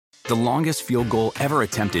The longest field goal ever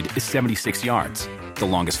attempted is 76 yards. The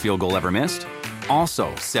longest field goal ever missed?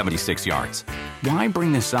 Also 76 yards. Why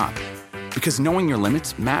bring this up? Because knowing your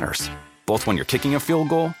limits matters, both when you're kicking a field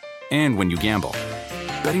goal and when you gamble.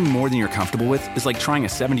 Betting more than you're comfortable with is like trying a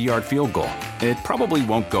 70-yard field goal. It probably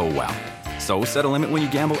won't go well. So set a limit when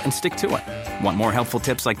you gamble and stick to it. Want more helpful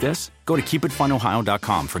tips like this? Go to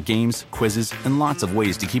keepitfunohio.com for games, quizzes, and lots of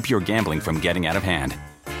ways to keep your gambling from getting out of hand.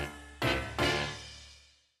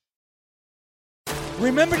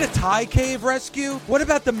 Remember the Thai cave rescue? What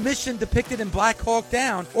about the mission depicted in Black Hawk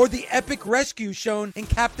Down or the epic rescue shown in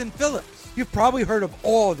Captain Phillips? You've probably heard of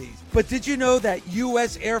all of these, but did you know that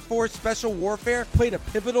U.S. Air Force Special Warfare played a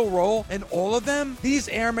pivotal role in all of them? These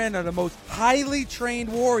airmen are the most highly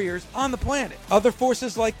trained warriors on the planet. Other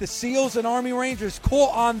forces like the SEALs and Army Rangers call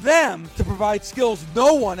on them to provide skills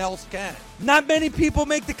no one else can. Not many people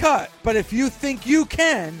make the cut, but if you think you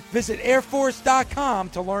can, visit airforce.com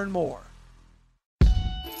to learn more.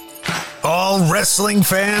 All wrestling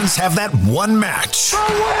fans have that one match. The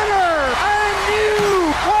winner and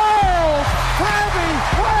new world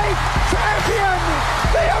heavyweight champion,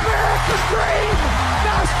 the American Dream,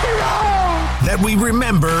 Dusty Rhodes. That we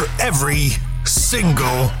remember every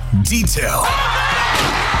single detail.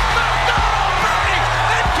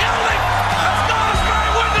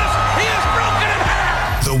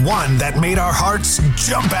 The one that made our hearts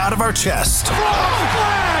jump out of our chest.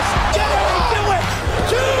 Flash! Get it! Do it!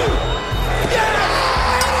 Two!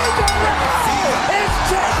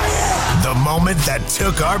 The moment that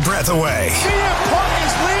took our breath away. CM Punk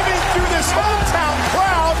is leaving through this hometown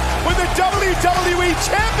crowd with the WWE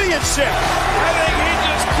Championship. I think he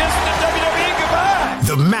just kissed the WWE goodbye.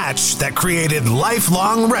 The match that created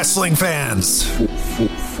lifelong wrestling fans.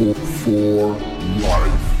 For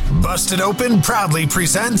life. Busted Open proudly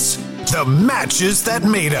presents The Matches That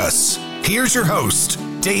Made Us. Here's your host,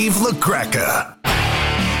 Dave LaGreca.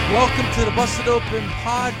 Welcome to the Busted Open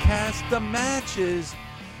podcast, The Matches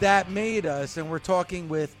That Made Us. And we're talking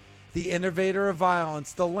with the innovator of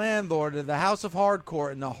violence, the landlord of the House of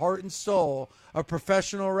Hardcore and the heart and soul of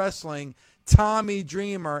professional wrestling, Tommy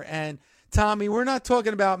Dreamer. And Tommy, we're not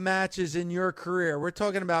talking about matches in your career. We're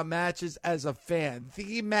talking about matches as a fan.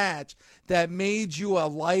 The match that made you a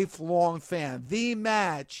lifelong fan. The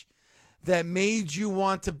match that made you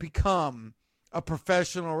want to become a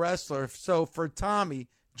professional wrestler. So for Tommy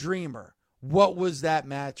Dreamer, what was that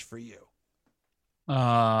match for you?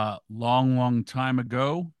 Long time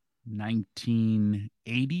ago,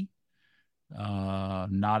 1980.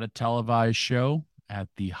 Not a televised show at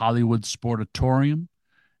the Hollywood Sportatorium.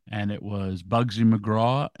 And it was Bugsy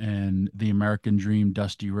McGraw and the American Dream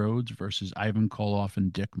Dusty Rhodes versus Ivan Koloff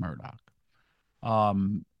and Dick Murdoch.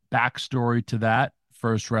 Backstory to that,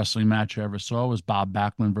 first wrestling match I ever saw was Bob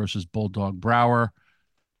Backlund versus Bulldog Brower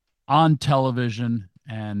on television.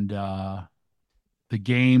 And the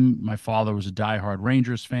game, my father was a diehard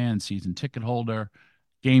Rangers fan, season ticket holder.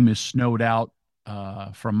 Game is snowed out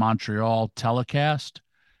from Montreal telecast.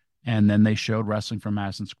 And then they showed wrestling from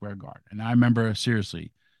Madison Square Garden. And I remember,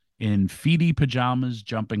 seriously, in feety pajamas,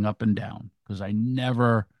 jumping up and down, because I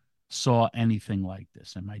never saw anything like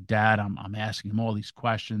this. And my dad, I'm asking him all these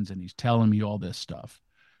questions, and he's telling me all this stuff.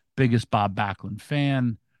 Biggest Bob Backlund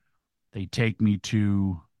fan. They take me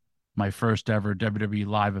to my first ever WWE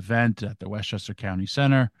live event at the Westchester County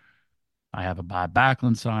Center. I have a Bob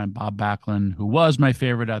Backlund sign. Bob Backlund, who was my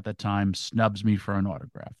favorite at the time, snubs me for an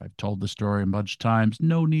autograph. I've told the story a bunch of times.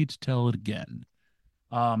 No need to tell it again.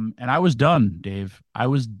 And I was done, Dave. I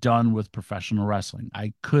was done with professional wrestling.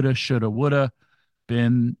 I coulda, shoulda, woulda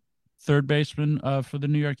been third baseman for the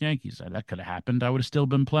New York Yankees. That could have happened. I would have still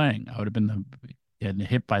been playing. I would have been getting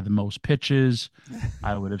hit by the most pitches.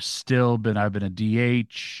 I've been a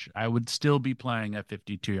DH. I would still be playing at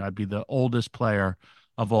 52. I'd be the oldest player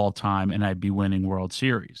of all time, and I'd be winning World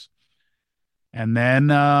Series. And then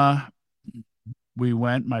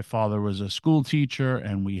my father was a school teacher,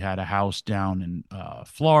 and we had a house down in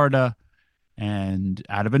Florida. And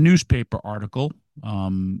out of a newspaper article,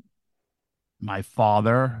 my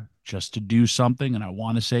father, just to do something, and I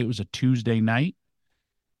want to say it was a Tuesday night,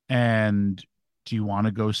 and do you want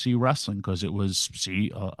to go see wrestling? Because it was,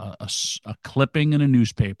 a clipping in a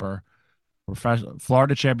newspaper,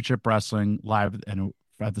 Florida Championship Wrestling live and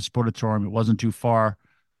at the Sportatorium. It wasn't too far.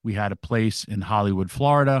 We had a place in Hollywood,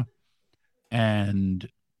 Florida, and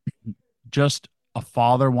just a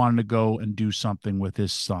father wanted to go and do something with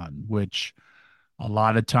his son, which a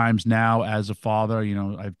lot of times now as a father,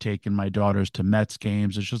 I've taken my daughters to Mets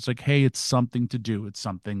games. It's just like, hey, it's something to do. It's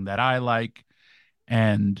something that I like.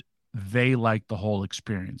 And they liked the whole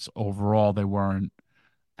experience. Overall, they weren't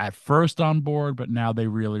at first on board, but now they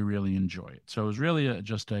really, really enjoy it. So it was really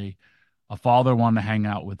just a father wanting to hang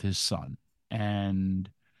out with his son. And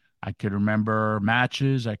I could remember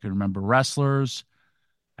matches. I could remember wrestlers.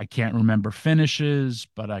 I can't remember finishes,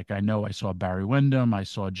 but like I know I saw Barry Windham. I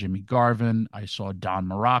saw Jimmy Garvin. I saw Don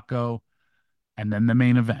Morocco. And then the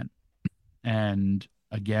main event. And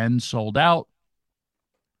again, sold out.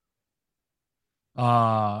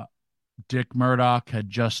 Dick Murdoch had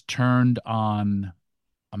just turned on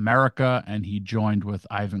America, and he joined with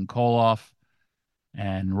Ivan Koloff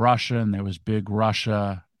and Russia, and there was big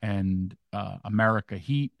Russia and America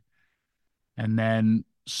heat. And then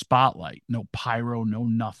Spotlight, no pyro, no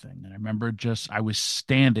nothing. And I remember I was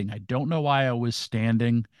standing. I don't know why I was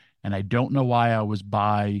standing, and I don't know why I was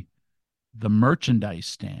by the merchandise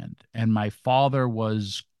stand. And my father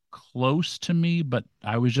was close to me, but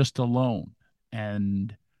I was just alone.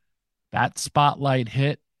 And that spotlight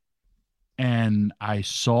hit, and I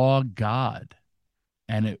saw God.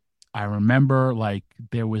 And I remember like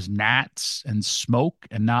there was gnats and smoke,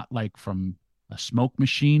 and not like from a smoke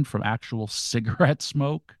machine, from actual cigarette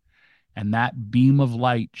smoke. And that beam of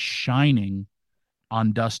light shining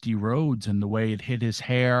on Dusty Rhodes, and the way it hit his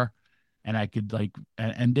hair. And I could like,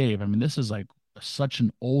 and Dave, I mean, this is like such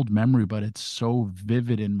an old memory, but it's so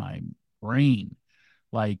vivid in my brain.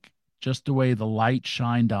 Like just the way the light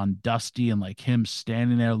shined on Dusty, and like him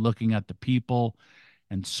standing there looking at the people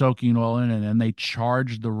and soaking it all in. And then they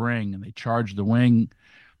charged the ring, and they charged the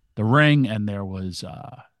ring, and there was,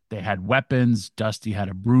 they had weapons. Dusty had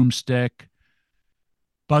a broomstick.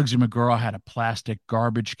 Bugsy McGraw had a plastic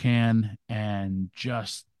garbage can, and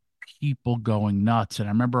just people going nuts. And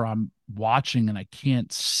I remember I'm watching, and I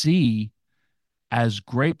can't see as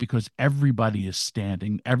great because everybody is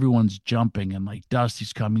standing, everyone's jumping, and like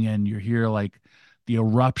Dusty's coming in. You hear like the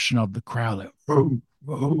eruption of the crowd, like, oof,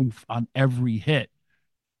 oof, on every hit.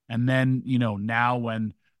 And then, now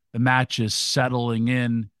when the match is settling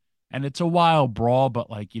in, and it's a wild brawl, but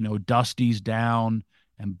like, Dusty's down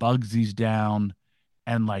and Bugsy's down,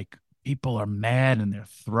 and like people are mad and they're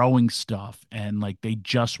throwing stuff, and like they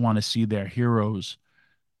just want to see their heroes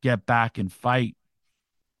get back and fight.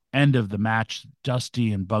 End of the match,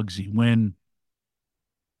 Dusty and Bugsy win.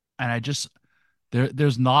 And I just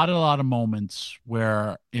there's not a lot of moments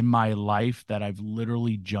where in my life that I've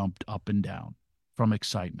literally jumped up and down from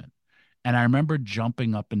excitement. And I remember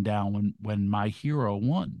jumping up and down when my hero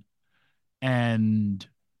won. And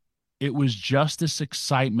it was just this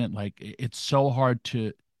excitement. Like it's so hard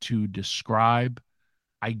to describe.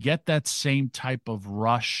 I get that same type of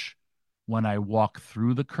rush when I walk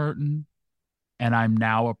through the curtain and I'm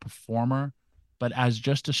now a performer, but as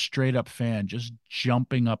just a straight up fan, just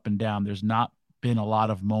jumping up and down, there's not been a lot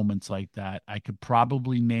of moments like that. I could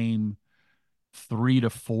probably name 3 to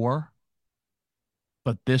 4,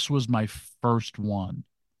 but this was my first one.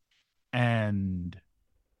 And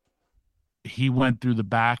he went through the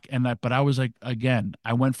back, but I was like, again,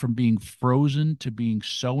 I went from being frozen to being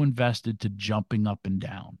so invested to jumping up and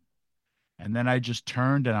down. And then I just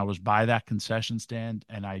turned, and I was by that concession stand,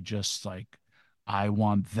 and I just like, I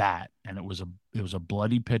want that. And it was a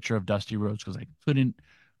bloody picture of Dusty Rhodes, because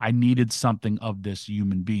I needed something of this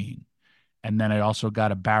human being. And then I also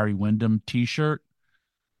got a Barry Windham t-shirt.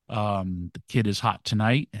 The kid is hot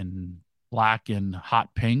tonight, and black and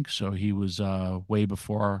hot pink. So he was way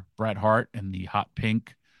before Bret Hart in the hot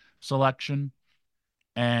pink selection.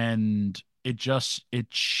 And it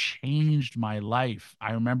changed my life.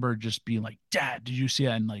 I remember just being like, Dad, did you see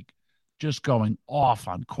that? And like just going off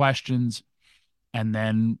on questions. And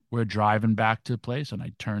then we're driving back to the place, and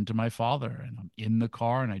I turn to my father, and I'm in the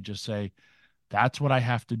car, and I just say, that's what I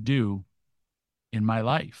have to do in my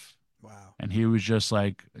life. Wow. And he was just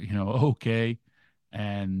like, okay.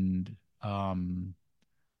 And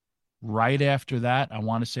right after that, I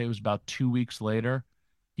want to say it was about 2 weeks later,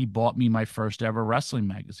 he bought me my first ever wrestling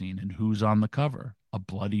magazine. And who's on the cover? A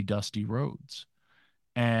bloody Dusty Rhodes.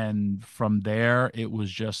 And from there, it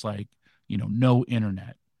was just like, no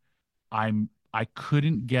internet. I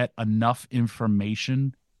couldn't get enough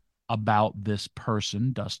information about this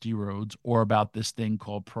person, Dusty Rhodes, or about this thing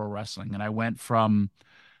called pro wrestling. And I went from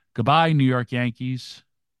goodbye, New York Yankees,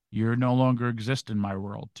 you're no longer exist in my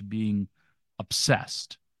world, to being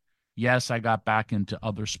obsessed. Yes, I got back into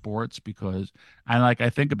other sports because, and like I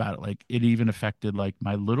think about it, like it even affected like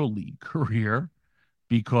my little league career,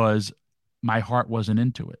 because my heart wasn't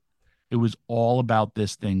into it. It was all about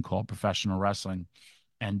this thing called professional wrestling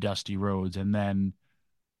and Dusty Rhodes. And then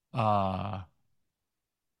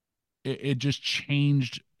it just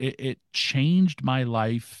changed. It changed my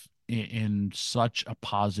life in such a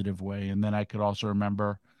positive way. And then I could also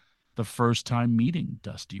remember the first time meeting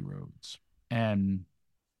Dusty Rhodes. And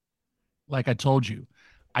like I told you,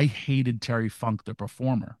 I hated Terry Funk, the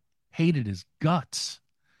performer, hated his guts,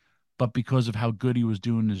 but because of how good he was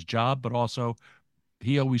doing his job, but also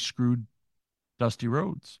he always screwed Dusty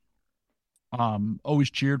Rhodes. Always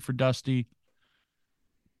cheered for Dusty.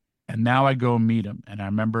 And now I go and meet him. And I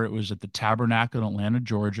remember it was at the Tabernacle in Atlanta,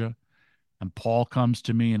 Georgia. And Paul comes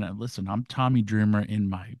to me and listen, I'm Tommy Dreamer in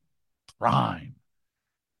my prime.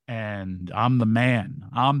 And I'm the man.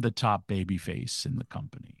 I'm the top baby face in the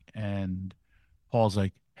company. And Paul's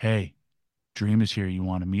like, hey, Dream is here. You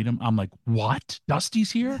want to meet him? I'm like, what?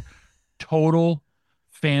 Dusty's here? Total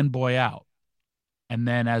fanboy out. And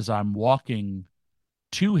then as I'm walking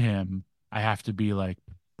to him, I have to be like,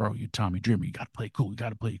 bro, you Tommy Dreamer. You got to play cool. You got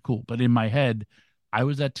to play cool. But in my head, I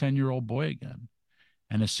was that 10-year-old boy again.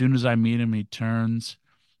 And as soon as I meet him, he turns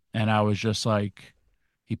and I was just like,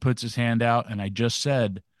 he puts his hand out and I just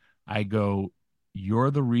said, I go,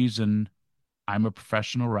 you're the reason I'm a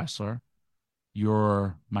professional wrestler.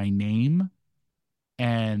 You're my name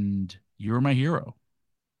and you're my hero.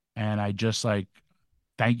 And I just like,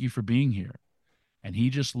 thank you for being here. And he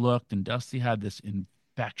just looked and Dusty had this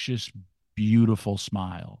infectious, beautiful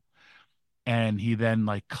smile. And he then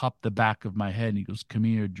like cupped the back of my head and he goes, come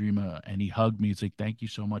here, Dreamer. And he hugged me. He's like, thank you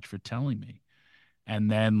so much for telling me. And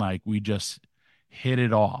then like, we just hit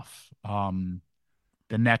it off.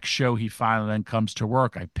 The next show he finally then comes to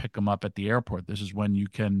work. I pick him up at the airport. This is when you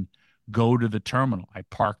can go to the terminal. I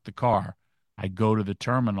park the car. I go to the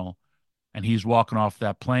terminal and he's walking off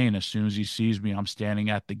that plane. As soon as he sees me, I'm standing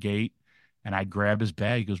at the gate and I grab his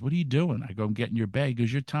bag. He goes, what are you doing? I go, I'm getting your bag. He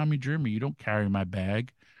goes, you're Tommy Dreamer. You don't carry my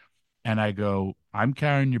bag. And I go, I'm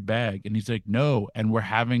carrying your bag. And he's like, no. And we're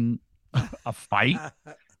having a fight.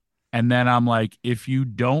 And then I'm like, if you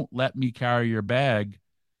don't let me carry your bag,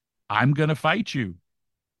 I'm going to fight you.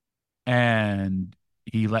 And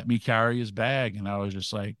he let me carry his bag. And I was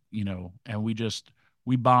just like, you know, and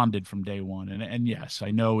we bonded from day one. And yes, I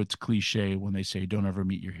know it's cliche when they say don't ever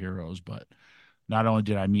meet your heroes, but not only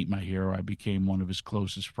did I meet my hero, I became one of his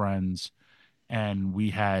closest friends. And we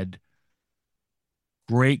had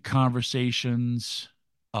great conversations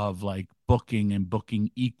of like booking and booking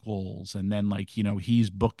equals. And then like, you know, he's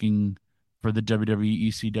booking for the WWE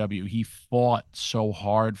ECW. He fought so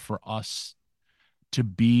hard for us to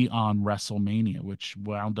be on WrestleMania, which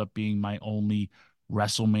wound up being my only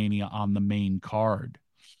WrestleMania on the main card.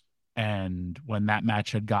 And when that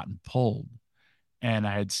match had gotten pulled and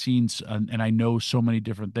I had seen, and I know so many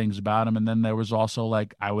different things about him. And then there was also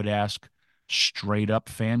like, I would ask straight up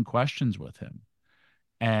fan questions with him.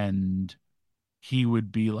 And he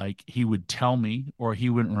would be like, he would tell me, or he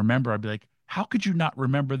wouldn't remember. I'd be like, how could you not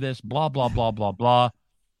remember this? Blah, blah, blah, blah, blah.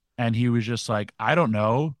 And he was just like, I don't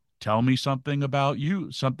know. Tell me something about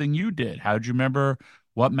you, something you did. How'd you remember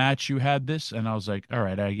what match you had this? And I was like, all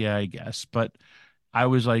right, yeah, I guess. But I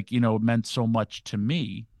was like, you know, it meant so much to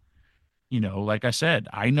me. You know, like I said,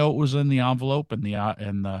 I know it was in the envelope and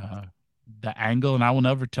the angle, and I will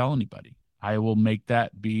never tell anybody. I will make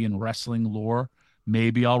that be in wrestling lore.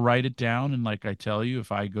 Maybe I'll write it down, and like I tell you,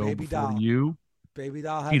 if I go Baby before doll. you, Baby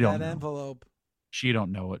doll had that envelope. She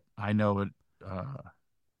don't know it. I know it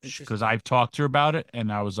because I've talked to her about it,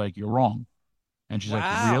 and I was like, "You're wrong," and she's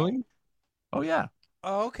like, "Really? Oh yeah."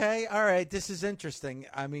 Oh, okay, all right. This is interesting.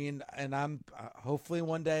 I mean, and I'm hopefully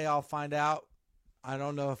one day I'll find out. I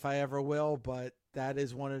don't know if I ever will, but that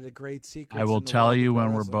is one of the great secrets. I will tell you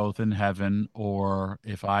when we're both in heaven, or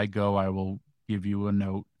if I go, I will give you a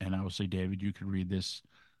note and I will say, David, you could read this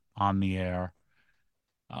on the air.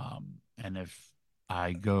 And if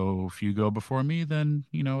you go before me, then,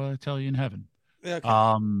 you know, I'll tell you in heaven. Okay.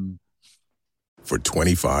 For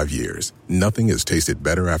 25 years, nothing has tasted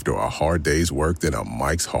better after a hard day's work than a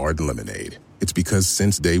Mike's Hard Lemonade. It's because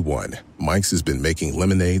since day one, Mike's has been making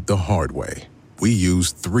lemonade the hard way. We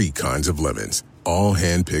use 3 kinds of lemons, all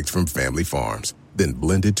handpicked from family farms, then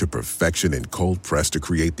blended to perfection and cold pressed to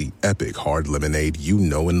create the epic hard lemonade you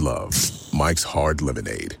know and love. Mike's Hard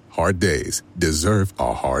Lemonade. Hard days deserve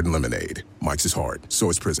a hard lemonade. Mike's is hard, so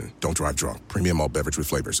is prison. Don't drive drunk. Premium malt beverage with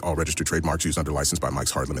flavors. All registered trademarks used under license by Mike's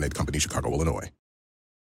Hard Lemonade Company, Chicago, Illinois.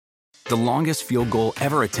 The longest field goal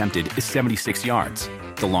ever attempted is 76 yards.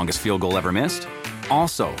 The longest field goal ever missed?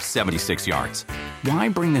 Also 76 yards. Why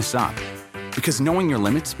bring this up? Because knowing your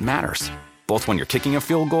limits matters, both when you're kicking a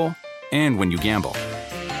field goal and when you gamble.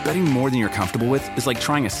 Betting more than you're comfortable with is like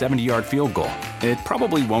trying a 70-yard field goal. It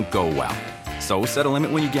probably won't go well. So set a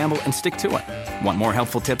limit when you gamble and stick to it. Want more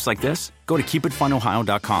helpful tips like this? Go to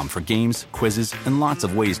keepitfunohio.com for games, quizzes, and lots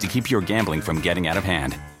of ways to keep your gambling from getting out of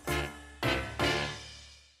hand.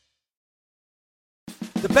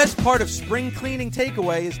 The best part of spring cleaning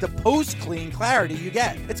takeaway is the post-clean clarity you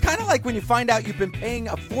get. It's kind of like when you find out you've been paying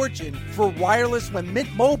a fortune for wireless when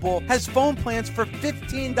Mint Mobile has phone plans for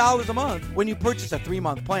 $15 a month when you purchase a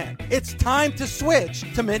 3-month plan. It's time to switch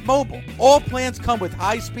to Mint Mobile. All plans come with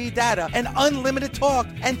high-speed data and unlimited talk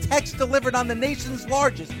and text delivered on the nation's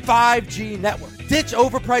largest 5G network. Ditch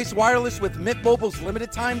overpriced wireless with Mint Mobile's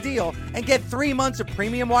limited time deal and get 3 months of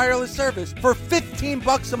premium wireless service for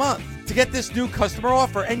 $15 a month. To get this new customer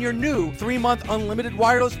offer and your new 3-month unlimited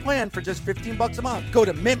wireless plan for just $15 a month, go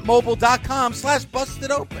to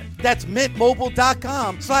mintmobile.com/bustedopen. That's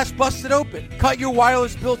mintmobile.com/bustedopen. Cut your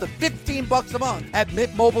wireless bill to $15 a month at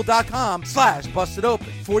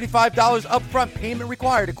mintmobile.com/bustedopen. $45 upfront payment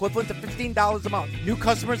required, equivalent to $15 a month. New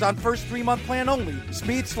customers on first 3-month plan only.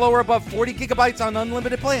 Speed slower above 40 gigabytes on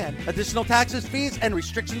unlimited plan. Additional taxes, fees, and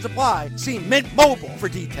restrictions apply. See Mint Mobile for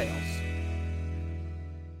details.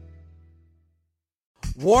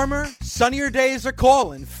 Warmer, sunnier days are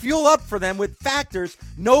calling. Fuel up for them with Factor's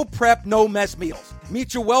no prep, no mess meals.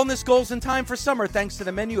 Meet your wellness goals in time for summer thanks to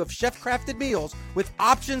the menu of chef-crafted meals with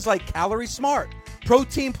options like Calorie Smart,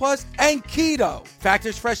 Protein Plus, and Keto.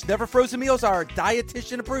 Factor's fresh, never frozen meals are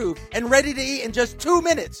dietitian approved and ready to eat in just 2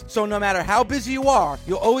 minutes. So no matter how busy you are,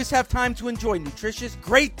 you'll always have time to enjoy nutritious,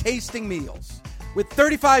 great tasting meals. With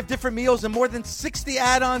 35 different meals and more than 60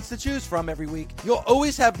 add-ons to choose from every week, you'll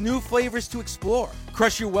always have new flavors to explore.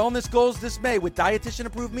 Crush your wellness goals this May with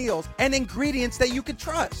dietitian-approved meals and ingredients that you can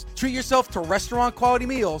trust. Treat yourself to restaurant-quality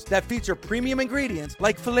meals that feature premium ingredients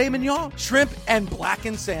like filet mignon, shrimp, and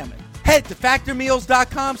blackened salmon. Head to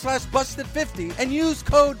factormeals.com/busted50 and use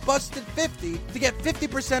code busted50 to get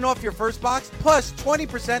 50% off your first box plus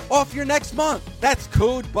 20% off your next month. That's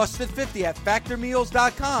code busted50 at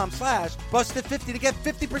factormeals.com/busted50 to get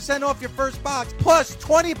 50% off your first box plus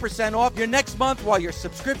 20% off your next month while your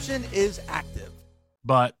subscription is active.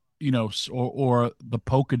 But, you know, or the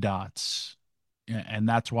polka dots. And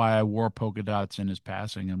that's why I wore polka dots in his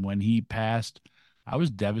passing. And when he passed, I was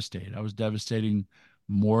devastated. I was devastating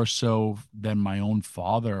more so than my own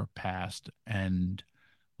father passed. And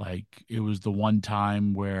like, it was the one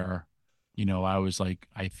time where, you know, I was like,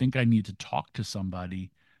 I think I need to talk to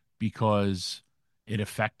somebody because it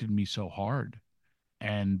affected me so hard.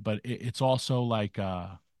 And, but it's also like,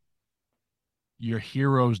 your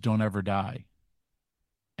heroes don't ever die.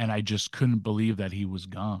 And I just couldn't believe that he was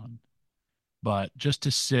gone. But just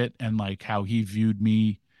to sit and like how he viewed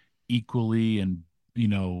me equally and, you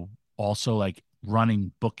know, also like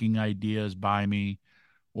running booking ideas by me,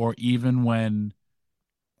 or even when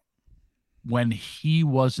he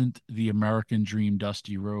wasn't the American Dream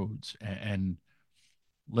Dusty Rhodes. And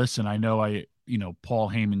listen, I know Paul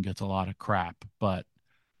Heyman gets a lot of crap, but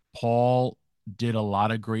Paul did a lot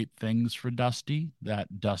of great things for Dusty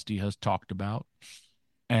that Dusty has talked about.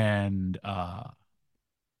 And I'll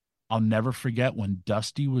never forget when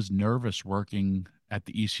Dusty was nervous working at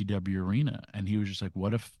the ECW arena, and he was just like,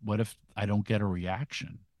 what if I don't get a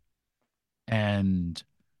reaction? And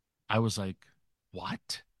I was like,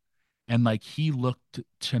 what? And like, he looked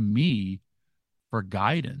to me for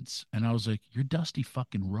guidance, and I was like, you're Dusty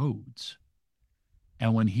fucking Rhodes.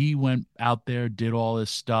 And when he went out there, did all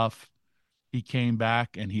this stuff, he came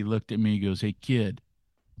back and he looked at me, he goes, hey kid,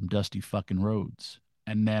 I'm Dusty fucking Rhodes.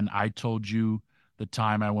 And then I told you the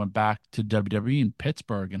time I went back to WWE in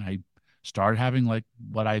Pittsburgh, and I started having like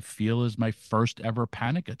what I feel is my first ever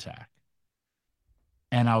panic attack.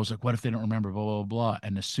 And I was like, what if they don't remember, blah, blah, blah.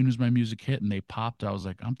 And as soon as my music hit and they popped, I was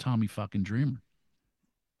like, I'm Tommy fucking Dreamer.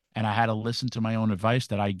 And I had to listen to my own advice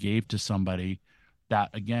that I gave to somebody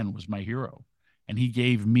that, again, was my hero. And he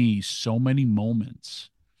gave me so many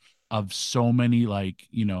moments of so many, like,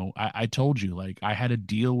 you know, I told you, like, I had a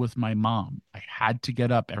deal with my mom. I had to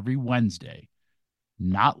get up every Wednesday,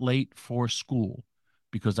 not late for school,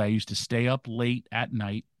 because I used to stay up late at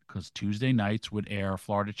night because Tuesday nights would air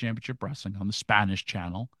Florida Championship Wrestling on the Spanish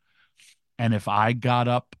channel. And if I got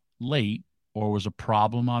up late or was a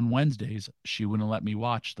problem on Wednesdays, she wouldn't let me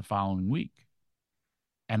watch the following week.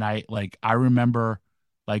 And I remember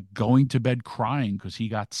like going to bed crying because he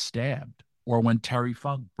got stabbed. Or when Terry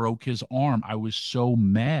Funk broke his arm, I was so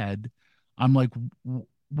mad. I'm like,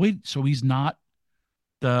 wait, so he's not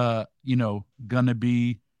the, you know, gonna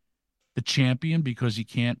be the champion because he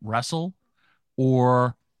can't wrestle?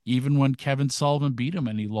 Or even when Kevin Sullivan beat him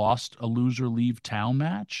and he lost a loser leave town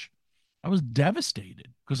match, I was devastated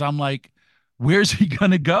because I'm like, where's he going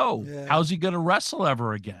to go? Yeah. How's he going to wrestle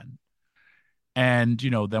ever again? And, you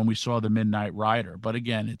know, then we saw the Midnight Rider. But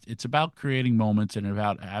again, it's about creating moments and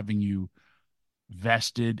about having you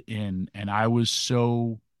vested in, and I was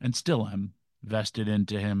so, and still am, vested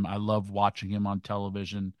into him. I love watching him on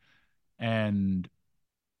television, and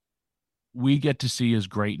we get to see his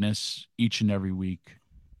greatness each and every week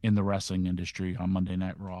in the wrestling industry on Monday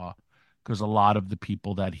Night Raw, because a lot of the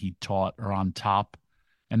people that he taught are on top,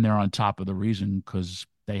 and they're on top of the reason because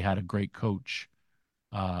they had a great coach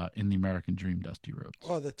in the American Dream, Dusty Rhodes.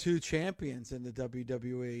 Well, the two champions in the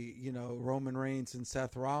WWE, you know, Roman Reigns and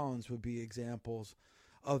Seth Rollins would be examples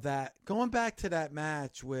of that. Going back to that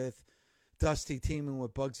match with Dusty teaming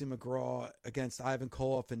with Bugsy McGraw against Ivan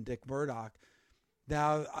Koloff and Dick Murdoch.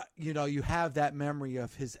 Now, you know, you have that memory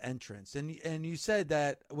of his entrance. And you said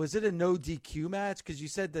that, was it a no DQ match? Because you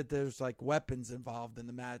said that there's like weapons involved in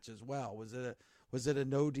the match as well. Was it a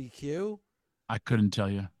no DQ? I couldn't tell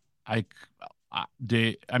you.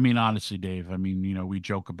 Honestly, Dave, you know, we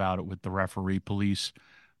joke about it with the referee police.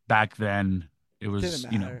 Back then, it was, Didn't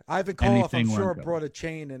matter. You know, Ivan Koloff, I'm sure, went brought a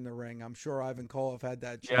chain in the ring. I'm sure Ivan Koloff had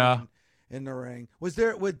that chain in the ring.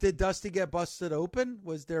 Did Dusty get busted open?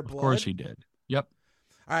 Was there blood? Of course he did. Yep.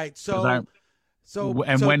 All right.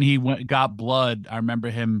 When he got blood, I remember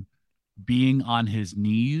him being on his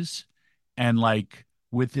knees and like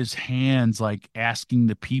with his hands, like asking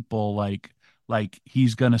the people, like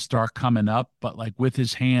he's going to start coming up, but like with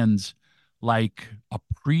his hands, like a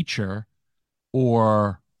preacher,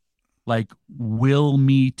 or like, will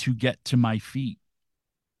me to get to my feet.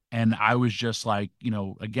 And I was just like, you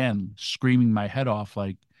know, again, screaming my head off,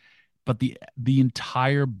 like, but the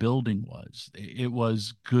entire building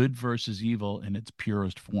was good versus evil in its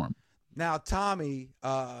purest form. Now, Tommy,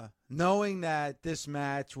 knowing that this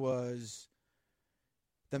match was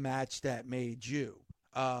the match that made you,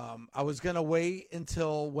 I was going to wait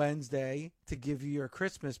until Wednesday to give you your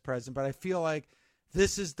Christmas present, but I feel like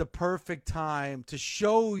this is the perfect time to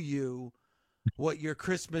show you what your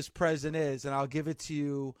Christmas present is, and I'll give it to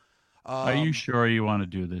you. Are you sure you want to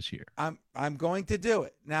do this year? I'm going to do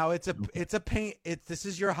it. Now it's a paint. This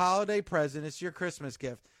is your holiday present. It's your Christmas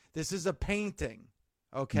gift. This is a painting,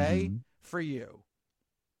 okay, for you.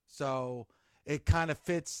 So it kind of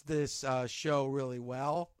fits this show really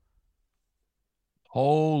well.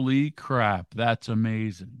 Holy crap, that's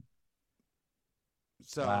amazing!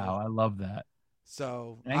 So wow, I love that.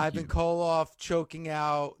 So Thank Ivan you. Koloff choking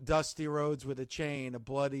out Dusty Rhodes with a chain, a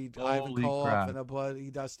bloodied Ivan Koloff crap. and a bloody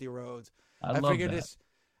Dusty Rhodes. I love that.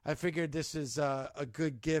 I figured this is a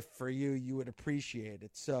good gift for you. You would appreciate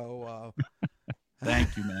it. So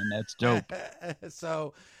thank you, man. That's dope.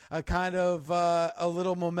 So a kind of a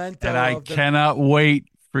little memento. And I cannot wait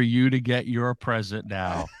for you to get your present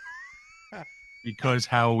now, because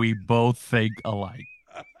how we both think alike.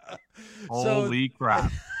 Holy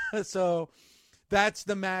crap. So that's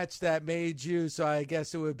the match that made you. So I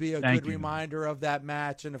guess it would be a good reminder of that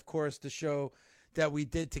match. And, of course, the show that we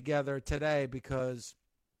did together today, because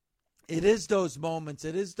it is those moments.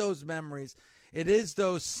 It is those memories. It is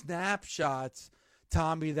those snapshots,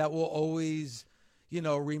 Tommy, that we'll always, you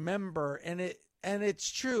know, remember. And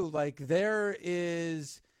it's true. Like, there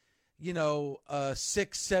is, you know, a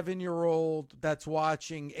 6-7-year-old that's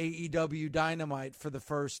watching AEW Dynamite for the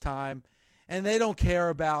first time, and they don't care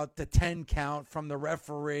about the 10 count from the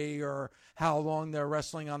referee or how long they're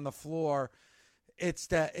wrestling on the floor. It's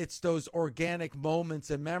those organic moments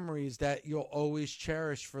and memories that you'll always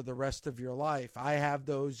cherish for the rest of your life. I have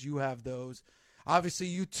those. You have those. Obviously,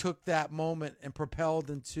 you took that moment and propelled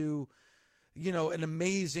into, you know, an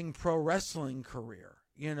amazing pro wrestling career,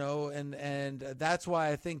 you know, and that's why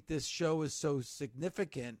I think this show is so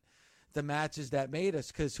significant, the matches that made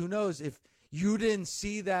us, because who knows, if you didn't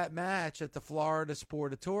see that match at the Florida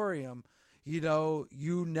Sportatorium, you know,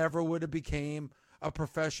 you never would have became a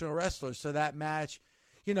professional wrestler. So that match,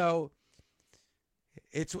 you know,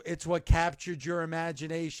 it's what captured your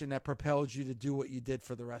imagination that propelled you to do what you did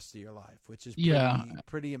for the rest of your life, which is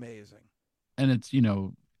pretty amazing. And it's, you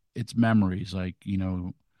know, it's memories. Like, you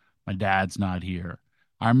know, my dad's not here.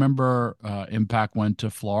 I remember Impact went to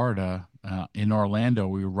Florida in Orlando.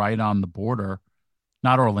 We were right on the border.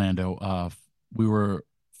 Not Orlando. We were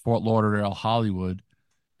Fort Lauderdale, Hollywood.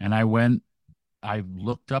 And I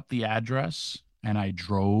looked up the address and I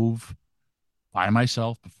drove by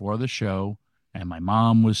myself before the show. And my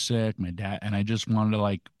mom was sick, my dad, and I just wanted to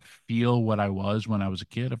like feel what I was when I was a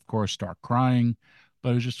kid. Of course, start crying.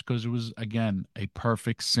 But it was just because it was, again, a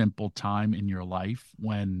perfect, simple time in your life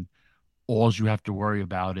when all you have to worry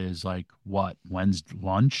about is like, what? When's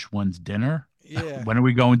lunch? When's dinner? Yeah. When are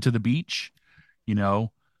we going to the beach? You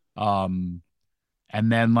know? And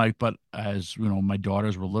then like, but as you know, my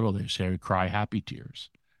daughters were little, they say I would cry happy tears.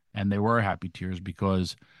 And they were happy tears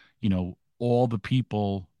because, you know, all the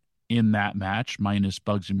people in that match minus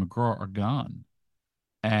Bugsy McGraw are gone.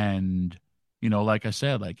 And you know, like I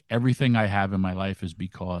said, like everything I have in my life is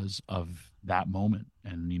because of that moment,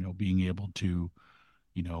 and, you know, being able to,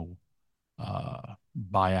 you know,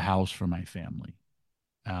 buy a house for my family,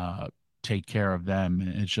 take care of them.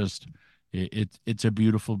 And it's just, it's a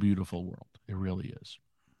beautiful, beautiful world. It really is.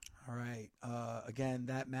 All right. Again,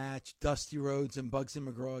 that match, Dusty Rhodes and Bugsy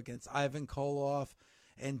McGraw against Ivan Koloff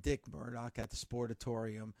and Dick Murdoch at the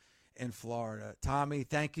Sportatorium in Florida. Tommy,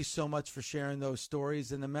 thank you so much for sharing those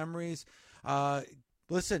stories and the memories.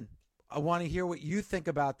 Listen, I want to hear what you think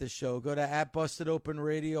about this show. Go to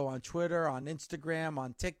 @BustedOpenRadio on Twitter, on Instagram,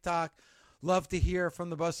 on TikTok. Love to hear from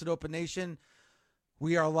the Busted Open Nation.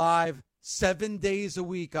 We are live 7 days a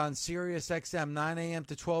week on Sirius XM, 9 a.m.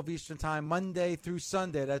 to 12 Eastern Time, Monday through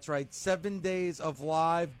Sunday. That's right, 7 days of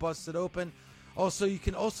live Busted Open. Also, you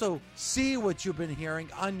can also see what you've been hearing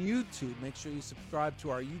on YouTube. Make sure you subscribe to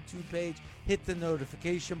our YouTube page. Hit the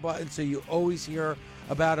notification button so you always hear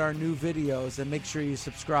about our new videos. And make sure you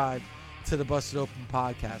subscribe to the Busted Open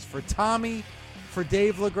podcast. For Tommy, for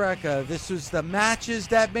Dave LaGreca, this was the matches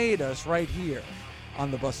that made us right here on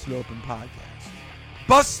the Busted Open podcast.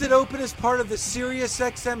 Busted Open is part of the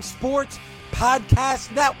SiriusXM Sports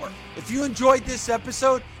Podcast Network. If you enjoyed this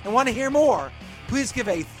episode and want to hear more, please give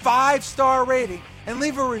a 5-star rating and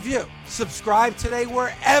leave a review. Subscribe today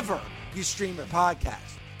wherever you stream your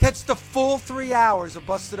podcast. Catch the full 3 hours of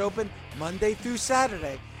Busted Open Monday through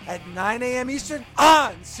Saturday at 9 a.m. Eastern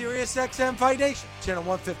on SiriusXM Fight Nation, channel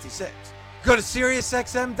 156. Go to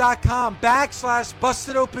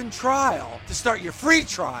SiriusXM.com/Busted Open Trial to start your free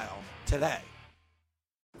trial today.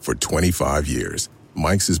 For 25 years,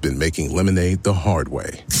 Mike's has been making lemonade the hard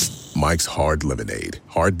way. Mike's Hard Lemonade.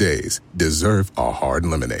 Hard days deserve a hard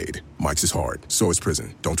lemonade. Mike's is hard, so is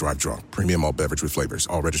prison. Don't drive drunk. Premium all beverage with flavors.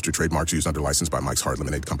 All registered trademarks used under license by Mike's Hard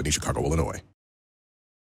Lemonade Company, Chicago, Illinois.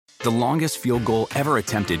 The longest field goal ever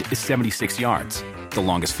attempted is 76 yards. The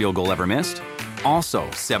longest field goal ever missed? Also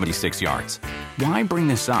 76 yards. Why bring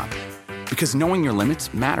this up? Because knowing your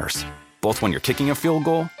limits matters, both when you're kicking a field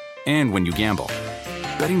goal and when you gamble.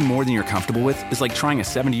 Betting more than you're comfortable with is like trying a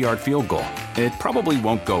 70-yard field goal. It probably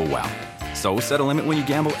won't go well. So set a limit when you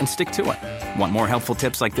gamble and stick to it. Want more helpful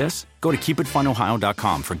tips like this? Go to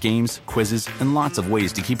keepitfunohio.com for games, quizzes, and lots of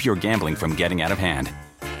ways to keep your gambling from getting out of hand.